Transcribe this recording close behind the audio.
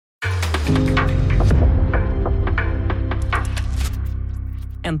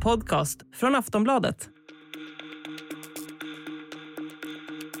En podcast från Aftonbladet.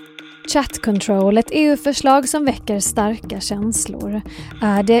 Chat control, ett EU-förslag som väcker starka känslor.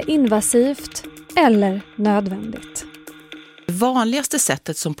 Är det invasivt eller nödvändigt? Det vanligaste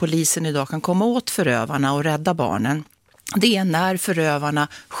sättet som polisen idag kan komma åt förövarna och rädda barnen, det är när förövarna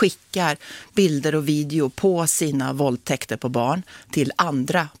skickar bilder och video på sina våldtäkter på barn till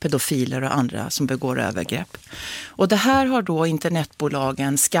andra pedofiler och andra som begår övergrepp. Och det här har då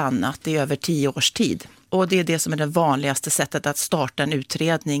internetbolagen skannat i över 10 års tid. Och det är det som är det vanligaste sättet att starta en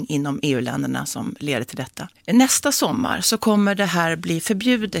utredning inom EU-länderna som leder till detta. Nästa sommar så kommer det här bli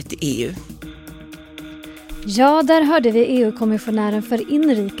förbjudet i EU. Ja, där hörde vi EU-kommissionären för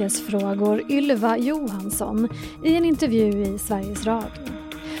inrikesfrågor Ylva Johansson i en intervju i Sveriges Radio.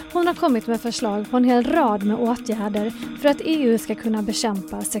 Hon har kommit med förslag på en hel rad med åtgärder för att EU ska kunna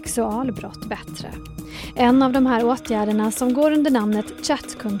bekämpa sexualbrott bättre. En av de här åtgärderna som går under namnet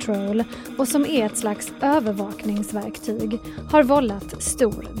chat control och som är ett slags övervakningsverktyg har vållat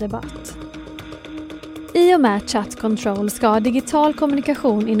stor debatt. I och med chat control ska digital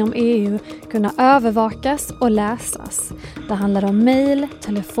kommunikation inom EU kunna övervakas och läsas. Det handlar om mejl,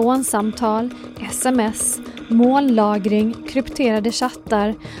 telefonsamtal, sms, molnlagring, krypterade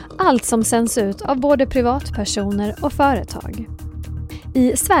chattar, allt som sänds ut av både privatpersoner och företag.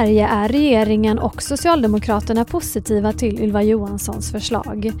 I Sverige är regeringen och Socialdemokraterna positiva till Ylva Johanssons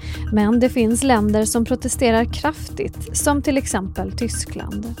förslag. Men det finns länder som protesterar kraftigt, som till exempel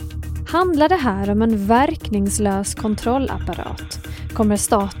Tyskland. Handlar det här om en verkningslös kontrollapparat? Kommer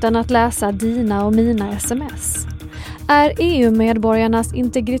staten att läsa dina och mina sms? Är EU-medborgarnas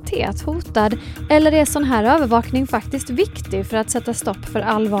integritet hotad eller är sån här övervakning faktiskt viktig för att sätta stopp för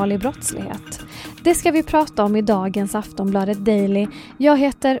allvarlig brottslighet? Det ska vi prata om i dagens Aftonbladet Daily. Jag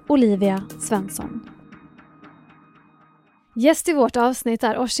heter Olivia Svenson. Gäst i vårt avsnitt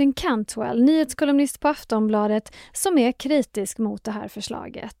är Oisín Cantwell, nyhetskolumnist på Aftonbladet, som är kritisk mot det här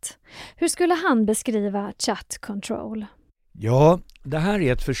förslaget. Hur skulle han beskriva chat control? Ja, det här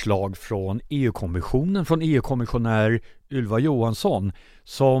är ett förslag från EU-kommissionen, från EU-kommissionär Ylva Johansson,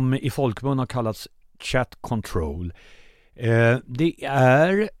 som i folkmun har kallats chat control. Det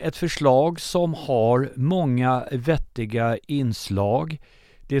är ett förslag som har många vettiga inslag.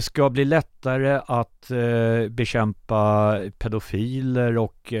 Det ska bli lättare att bekämpa pedofiler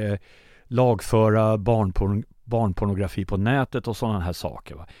och lagföra barnpornografi på nätet och sådana här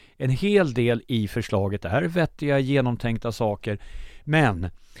saker. Va? En hel del i förslaget är vettiga, genomtänkta saker, men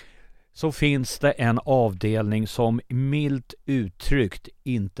så finns det en avdelning som milt uttryckt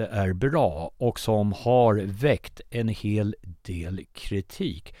inte är bra och som har väckt en hel del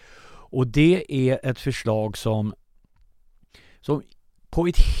kritik. Och det är ett förslag som på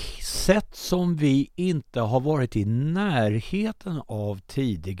ett sätt som vi inte har varit i närheten av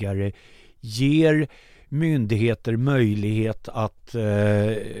tidigare ger myndigheter möjlighet att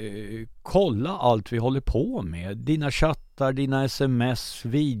kolla allt vi håller på med. Dina chattar, dina sms,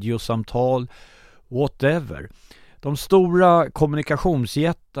 videosamtal, whatever. De stora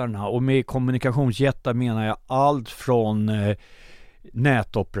kommunikationsjättarna, och med kommunikationsjättar menar jag allt från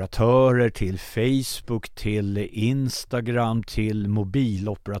nätoperatörer till Facebook, till Instagram, till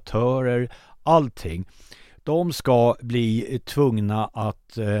mobiloperatörer, allting. De ska bli tvungna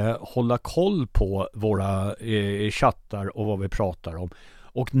att hålla koll på våra chattar och vad vi pratar om.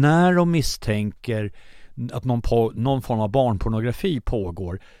 Och när de misstänker att någon form av barnpornografi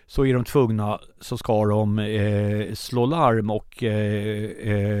pågår så är de tvungna, så ska de slå larm och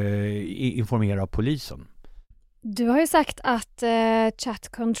informera polisen. Du har ju sagt att chat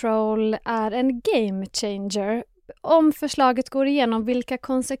control är en game changer. Om förslaget går igenom, vilka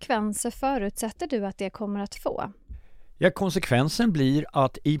konsekvenser förutsätter du att det kommer att få? Ja, konsekvensen blir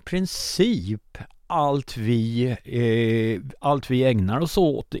att i princip allt vi ägnar oss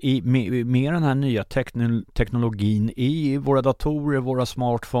åt med den här nya teknologin i våra datorer, våra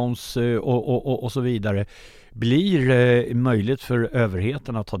smartphones och så vidare blir möjligt för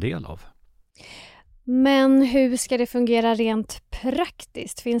överheten att ta del av. Men hur ska det fungera rent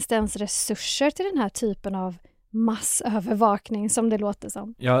praktiskt? Finns det ens resurser till den här typen av massövervakning som det låter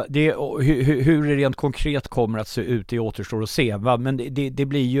som? Ja, hur det rent konkret kommer att se ut, det återstår att se. Va? Men det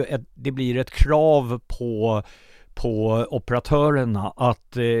blir ju ett krav på operatörerna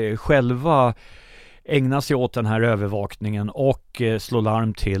att själva ägna sig åt den här övervakningen och slå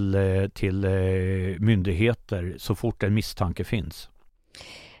larm till myndigheter så fort en misstanke finns.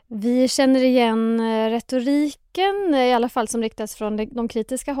 Vi känner igen retoriken, i alla fall som riktas från de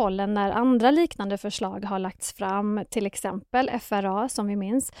kritiska hållen när andra liknande förslag har lagts fram, till exempel FRA som vi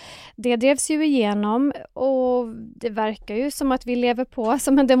minns. Det drevs ju igenom och det verkar ju som att vi lever på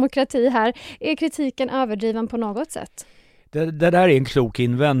som en demokrati här. Är kritiken överdriven på något sätt? Det där är en klok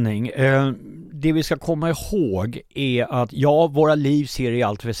invändning. Det vi ska komma ihåg är att våra liv ser i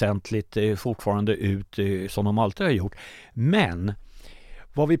allt väsentligt fortfarande ut som de alltid har gjort. Men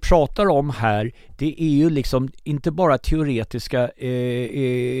vad vi pratar om här, det är ju liksom inte bara teoretiska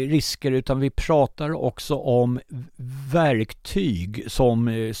risker, utan vi pratar också om verktyg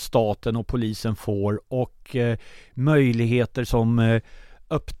som staten och polisen får och möjligheter som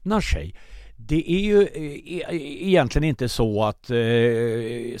öppnar sig. Det är ju egentligen inte så att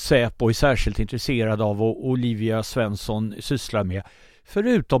Säpo är särskilt intresserad av vad Olivia Svenson sysslar med.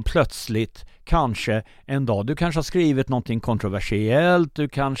 Förutom plötsligt kanske en dag. Du kanske har skrivit någonting kontroversiellt. Du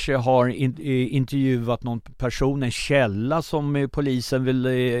kanske har intervjuat någon person, en källa som polisen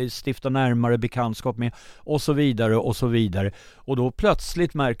vill stifta närmare bekantskap med och så vidare och så vidare. Och då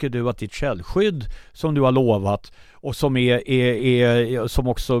plötsligt märker du att ditt källskydd som du har lovat och som du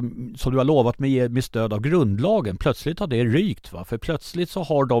har lovat med stöd av grundlagen, plötsligt har det rykt, va? För plötsligt så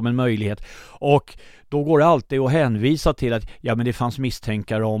har de en möjlighet, och då går det alltid att hänvisa till att men det fanns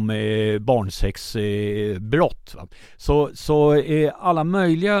misstänkare om barnsexbrott. Så alla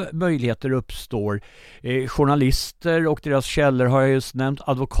möjligheter uppstår. Journalister och deras källor har jag just nämnt,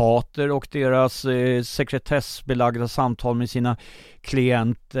 advokater och deras sekretessbelagda samtal med sina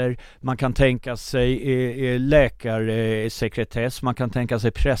klienter. Man kan tänka sig läkarsekretess, man kan tänka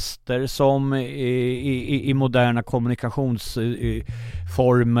sig präster som i moderna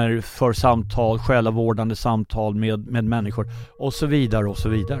kommunikationsformer för samtal, själavårdande samtal med människor och så vidare och så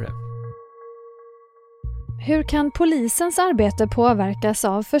vidare. Hur kan polisens arbete påverkas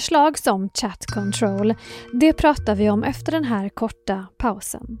av förslag som chat control? Det pratar vi om efter den här korta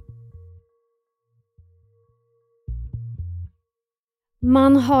pausen.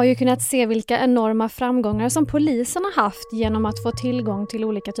 Man har ju kunnat se vilka enorma framgångar som polisen har haft genom att få tillgång till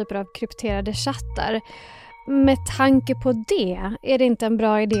olika typer av krypterade chattar. Med tanke på det, är det inte en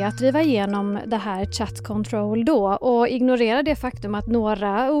bra idé att driva igenom det här chat control då och ignorera det faktum att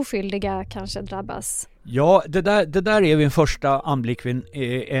några oskyldiga kanske drabbas? Ja, det där är vid en första anblick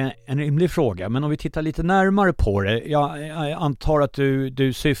en rimlig fråga. Men om vi tittar lite närmare på det, jag antar att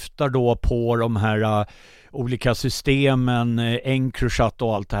du syftar då på de här olika systemen, Encrochat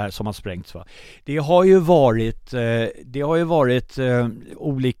och allt det här som har sprängts, va? Det har ju varit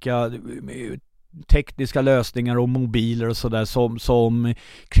olika tekniska lösningar och mobiler och sådär som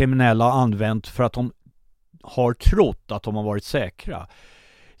kriminella har använt för att de har trott att de har varit säkra.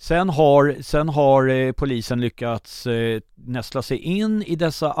 Sen har polisen lyckats nästla sig in i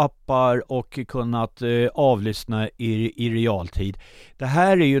dessa appar och kunnat avlyssna i realtid. Det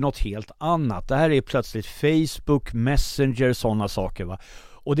här är ju något helt annat. Det här är plötsligt Facebook, Messenger, sådana saker, va?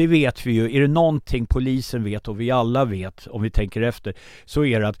 Och det vet vi ju. Är det någonting polisen vet och vi alla vet, om vi tänker efter, så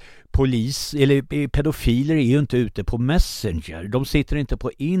är det att pedofiler är ju inte ute på Messenger. De sitter inte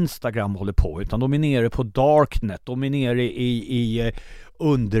på Instagram och håller på, utan de är nere på Darknet. De är nere i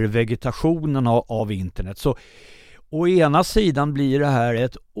undervegetationen av internet. Så å ena sidan blir det här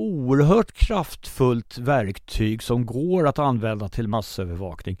ett oerhört kraftfullt verktyg som går att använda till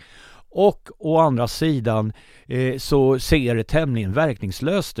massövervakning. Och å andra sidan så ser det tämligen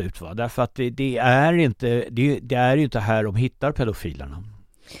verkningslöst ut, va? Därför att det är inte här de hittar pedofilerna.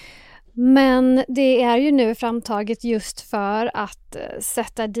 Men det är ju nu framtaget just för att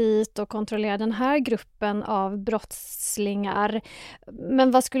sätta dit och kontrollera den här gruppen av brottslingar.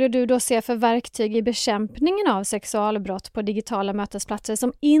 Men vad skulle du då se för verktyg i bekämpningen av sexualbrott på digitala mötesplatser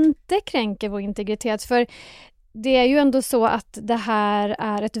som inte kränker vår integritet? För det är ju ändå så att det här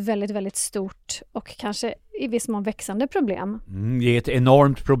är ett väldigt, väldigt stort och kanske i viss mån växande problem. Det är ett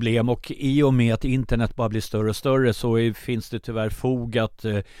enormt problem, och i och med att internet bara blir större och större så finns det tyvärr fog att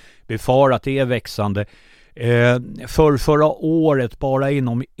befara att det är växande. Förra året, bara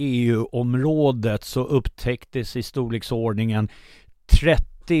inom EU-området, så upptäcktes i storleksordningen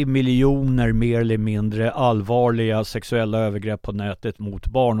 30 miljoner mer eller mindre allvarliga sexuella övergrepp på nätet mot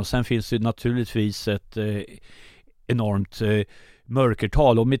barn. Och sen finns det naturligtvis ett enormt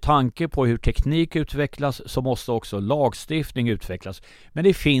mörkertal, och med tanke på hur teknik utvecklas så måste också lagstiftning utvecklas. Men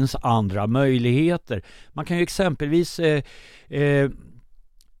det finns andra möjligheter. Man kan ju exempelvis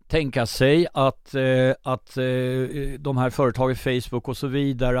tänka sig att de här företagen, Facebook och så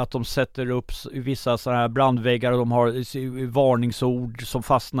vidare, att de sätter upp vissa sådana här brandväggar och de har varningsord som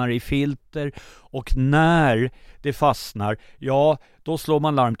fastnar i filter, och när det fastnar, ja, då slår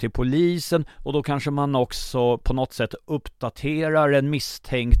man larm till polisen, och då kanske man också på något sätt uppdaterar en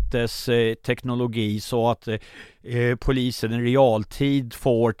misstänktes teknologi så att polisen i realtid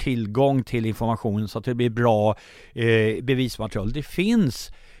får tillgång till information så att det blir bra bevismaterial. Det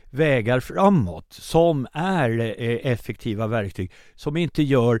finns vägar framåt som är effektiva verktyg som inte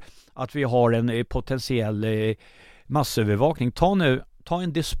gör att vi har en potentiell massövervakning. Ta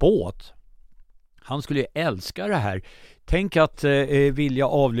en despot. Han skulle ju älska det här. Tänk att vilja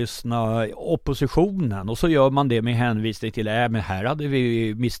avlyssna oppositionen, och så gör man det med hänvisning till men här hade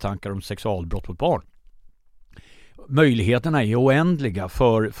vi misstankar om sexualbrott mot barn. Möjligheterna är oändliga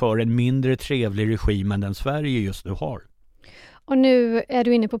för en mindre trevlig regim än den Sverige just nu har. Och nu är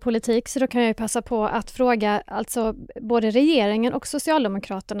du inne på politik, så då kan jag ju passa på att fråga, alltså både regeringen och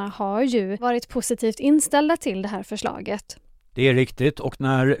Socialdemokraterna har ju varit positivt inställda till det här förslaget. Det är riktigt, och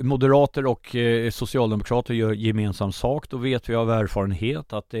när moderater och socialdemokrater gör gemensam sak, då vet vi av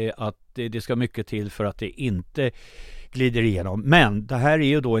erfarenhet att det ska mycket till för att det inte glider igenom. Men det här är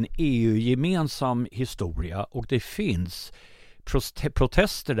ju då en EU-gemensam historia, och det finns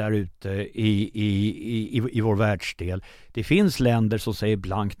protester där ute i vår världsdel. Det finns länder som säger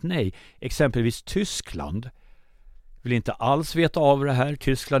blankt nej. Exempelvis Tyskland vill inte alls veta av det här.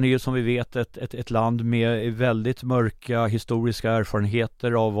 Tyskland är ju som vi vet ett land med väldigt mörka historiska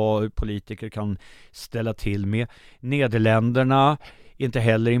erfarenheter av vad politiker kan ställa till med. Nederländerna inte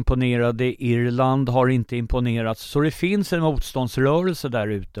heller imponerade. Irland har inte imponerat. Så det finns en motståndsrörelse där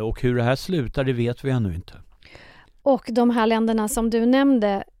ute, och hur det här slutar, det vet vi ännu inte. Och de här länderna som du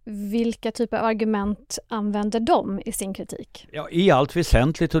nämnde, vilka typer av argument använder de i sin kritik? Ja, i allt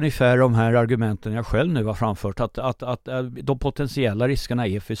väsentligt ungefär de här argumenten jag själv nu har framfört, att de potentiella riskerna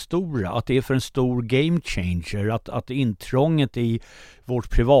är för stora, att det är för en stor game changer, att intrånget i vårt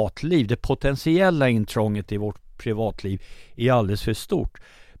privatliv, det potentiella intrånget i vårt privatliv är alldeles för stort.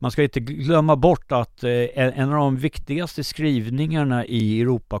 Man ska inte glömma bort att en av de viktigaste skrivningarna i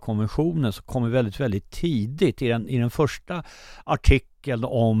Europakonventionen som kommer väldigt, väldigt tidigt i den första artikeln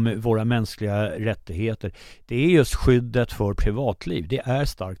om våra mänskliga rättigheter, det är just skyddet för privatliv. Det är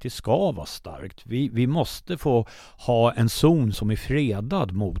starkt, det ska vara starkt. Vi måste få ha en zon som är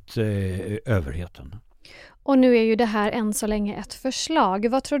fredad mot överheten. Och nu är ju det här än så länge ett förslag.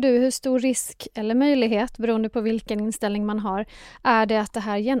 Vad tror du, hur stor risk eller möjlighet, beroende på vilken inställning man har, är det att det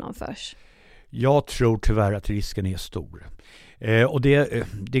här genomförs? Jag tror tyvärr att risken är stor. Och det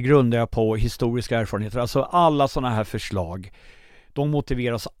grundar jag på historiska erfarenheter. Alltså alla sådana här förslag, de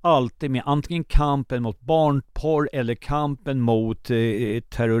motiveras alltid med antingen kampen mot barnporr eller kampen mot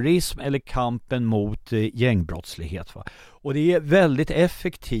terrorism eller kampen mot gängbrottslighet. Va? Och det är väldigt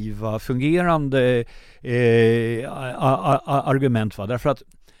effektiva, fungerande argument. Va? Därför att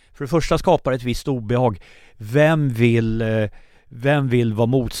för det första skapar ett visst obehag. Vem vill vara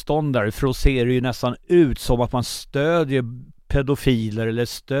motståndare? För då ser det ju nästan ut som att man stödjer pedofiler eller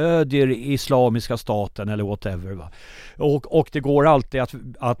stödjer islamiska staten eller whatever. Va? Och det går alltid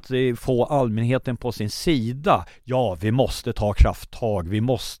att få allmänheten på sin sida. Ja, vi måste ta krafttag. Vi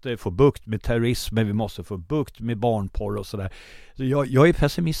måste få bukt med terrorismen. Vi måste få bukt med barnporr och sådär. Så jag är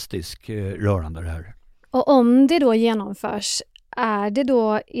pessimistisk rörande det här. Och om det då genomförs, är det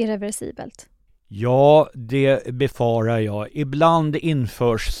då irreversibelt? Ja, det befarar jag. Ibland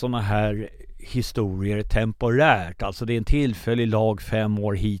införs såna här historier temporärt, alltså det är en tillfällig lag 5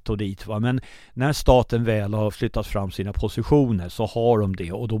 år hit och dit, va? Men när staten väl har flyttat fram sina positioner så har de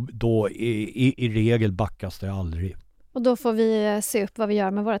det, och då i regel backas det aldrig. Och då får vi se upp vad vi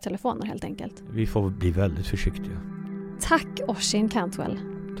gör med våra telefoner helt enkelt. Vi får bli väldigt försiktiga. Tack Oisín Cantwell.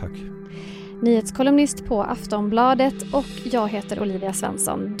 Tack. Nyhetskolumnist på Aftonbladet, och jag heter Olivia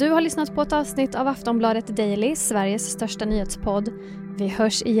Svenson. Du har lyssnat på ett avsnitt av Aftonbladet Daily, Sveriges största nyhetspodd. Vi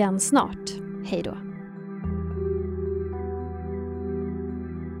hörs igen snart. Hej då.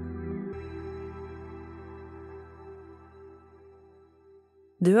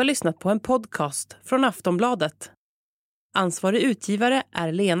 Du har lyssnat på en podcast från Aftonbladet. Ansvarig utgivare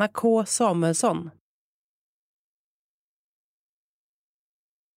är Lena K. Samuelsson.